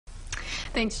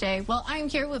Thanks, Jay. Well, I'm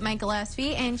here with Mike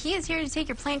Glaspie, and he is here to take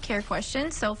your plant care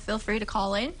questions, so feel free to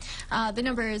call in. The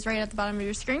number is right at the bottom of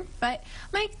your screen. But,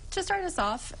 Mike, to start us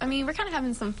off, I mean, we're kind of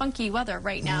having some funky weather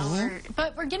right now,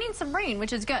 but we're getting some rain,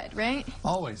 which is good, right?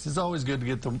 Always. It's always good to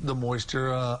get the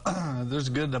moisture. There's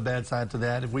a good and a bad side to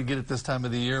that. If we get it this time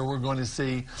of the year, we're going to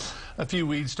see a few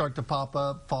weeds start to pop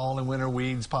up, fall and winter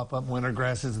weeds pop up, winter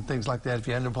grasses and things like that. If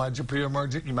you hadn't applied your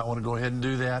pre-emergent, you might want to go ahead and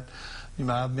do that. You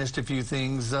might have missed a few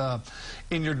things.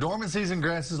 In your dormant season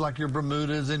grasses like your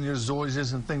Bermudas and your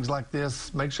zoysias and things like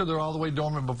this, make sure they're all the way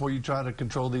dormant before you try to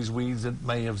control these weeds that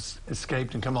may have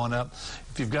escaped and come on up.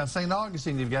 If you've got St.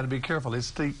 Augustine, you've got to be careful.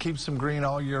 It keeps them green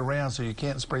all year round, so you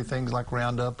can't spray things like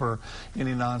Roundup or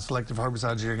any non-selective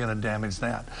herbicides. You're going to damage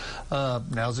that.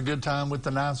 Now's a good time with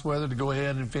the nice weather to go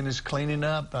ahead and finish cleaning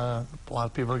up. A lot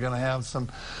of people are going to have some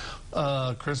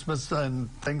Christmas and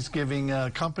Thanksgiving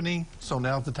company, so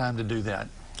now's the time to do that.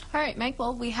 All right, Mike,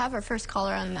 well, we have our first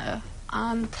caller on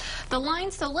the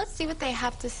line, so let's see what they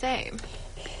have to say.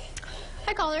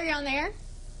 Hi, caller, are you on there?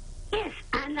 Yes,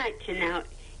 I'd like to know,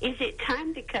 is it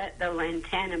time to cut the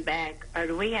lantana back, or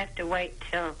do we have to wait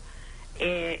till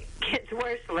it gets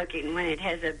worse looking when it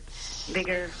has a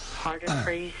bigger, harder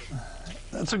freeze?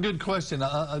 That's a good question.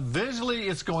 Visually,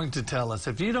 it's going to tell us.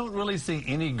 If you don't really see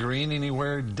any green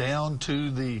anywhere down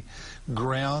to the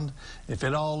ground, if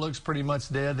it all looks pretty much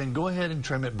dead, then go ahead and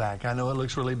trim it back. I know it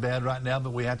looks really bad right now,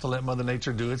 but we have to let Mother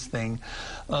Nature do its thing.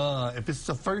 If it's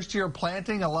the first year of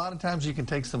planting, a lot of times you can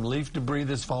take some leaf debris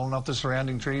that's fallen off the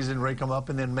surrounding trees and rake them up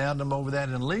and then mound them over that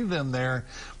and leave them there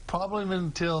probably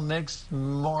until next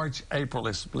March, April.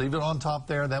 Let's leave it on top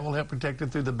there. That will help protect it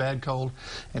through the bad cold.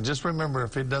 And just remember,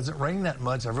 if it doesn't rain that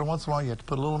much, every once in a while you have to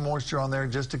put a little moisture on there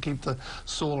just to keep the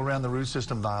soil around the root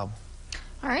system viable.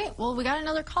 All right, well, we got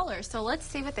another caller, so let's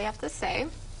see what they have to say.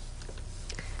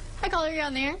 Hi, caller, you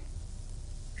on there?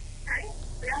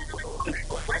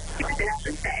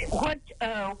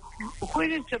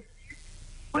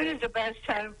 When is the best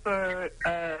time for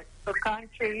pecan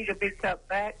tree to be cut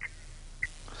back?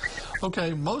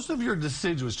 Okay, most of your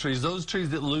deciduous trees, those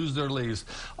trees that lose their leaves,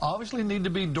 obviously need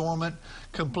to be dormant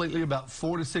completely about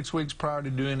 4 to 6 weeks prior to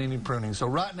doing any pruning. So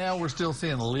right now we're still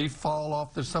seeing a leaf fall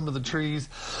off some of the trees.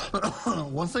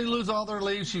 Once they lose all their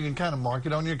leaves, you can kind of mark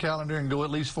it on your calendar and go at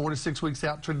least 4 to 6 weeks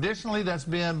out. Traditionally, that's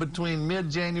been between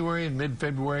mid-January and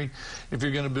mid-February if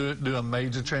you're going to do a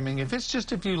major trimming. If it's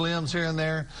just a few limbs here and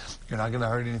there, you're not going to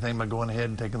hurt anything by going ahead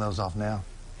and taking those off now.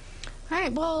 All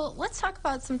right, well, let's talk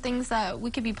about some things that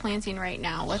we could be planting right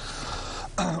now.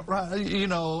 Right, you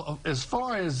know, as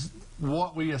far as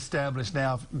what we established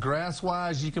now,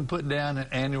 grass-wise, you can put down an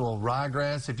annual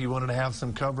ryegrass if you wanted to have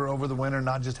some cover over the winter,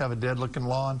 not just have a dead-looking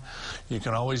lawn. You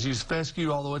can always use fescue,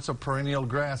 although it's a perennial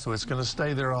grass, so it's going to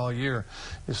stay there all year.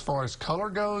 As far as color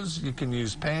goes, you can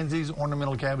use pansies,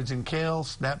 ornamental cabbage and kale,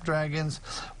 snapdragons.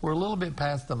 We're a little bit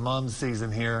past the mum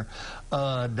season here.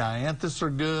 Dianthus are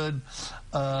good.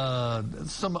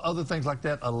 Some other things like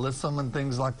that, alyssum and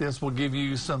things like this will give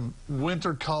you some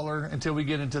winter color until we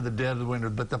get into the dead of the winter.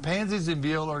 But the pansies and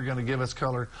viola are going to give us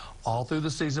color all through the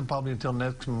season, probably until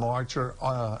next March or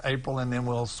April, and then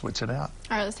we'll switch it out.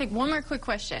 All right, let's take one more quick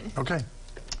question. Okay.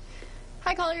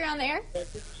 Hi, caller, you're on the air.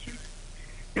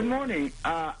 Good morning.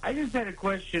 I just had a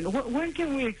question. When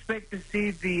can we expect to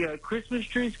see the Christmas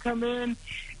trees come in?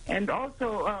 And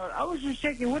also, I was just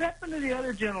checking, what happened to the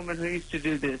other gentleman who used to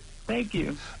do this? Thank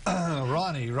you.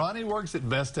 Ronnie works at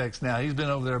Bestex now. He's been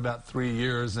over there about 3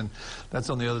 years, and that's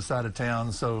on the other side of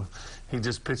town, so he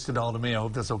just pitched it all to me. I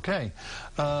hope that's okay.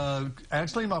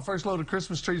 Actually, my first load of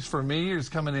Christmas trees for me is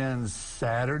coming in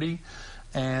Saturday,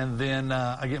 and then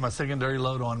I get my secondary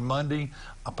load on Monday.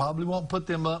 I probably won't put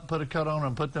them up, put a cut on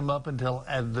and put them up until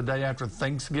the day after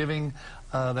Thanksgiving.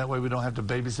 That way we don't have to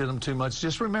babysit them too much.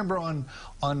 Just remember on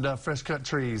fresh cut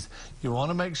trees, you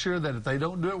want to make sure that if they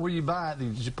don't do it where you buy it,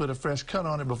 you just put a fresh cut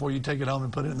on it before you take it home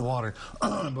and put it in the water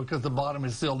because the bottom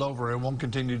is sealed over. It won't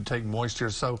continue to take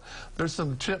moisture. So there's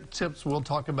some tips we'll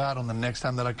talk about on the next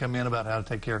time that I come in about how to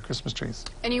take care of Christmas trees.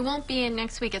 And you won't be in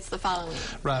next week, it's the following week.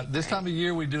 Right. This time of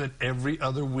year we do it every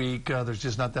other week. There's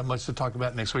just not that much to talk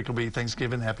about. Next week will be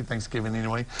Thanksgiving. Happy Thanksgiving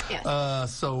anyway.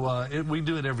 Yes. We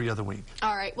do it every other week.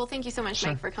 All right. Well, thank you so much,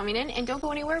 Mike, for coming in. And don't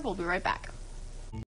go anywhere. We'll be right back.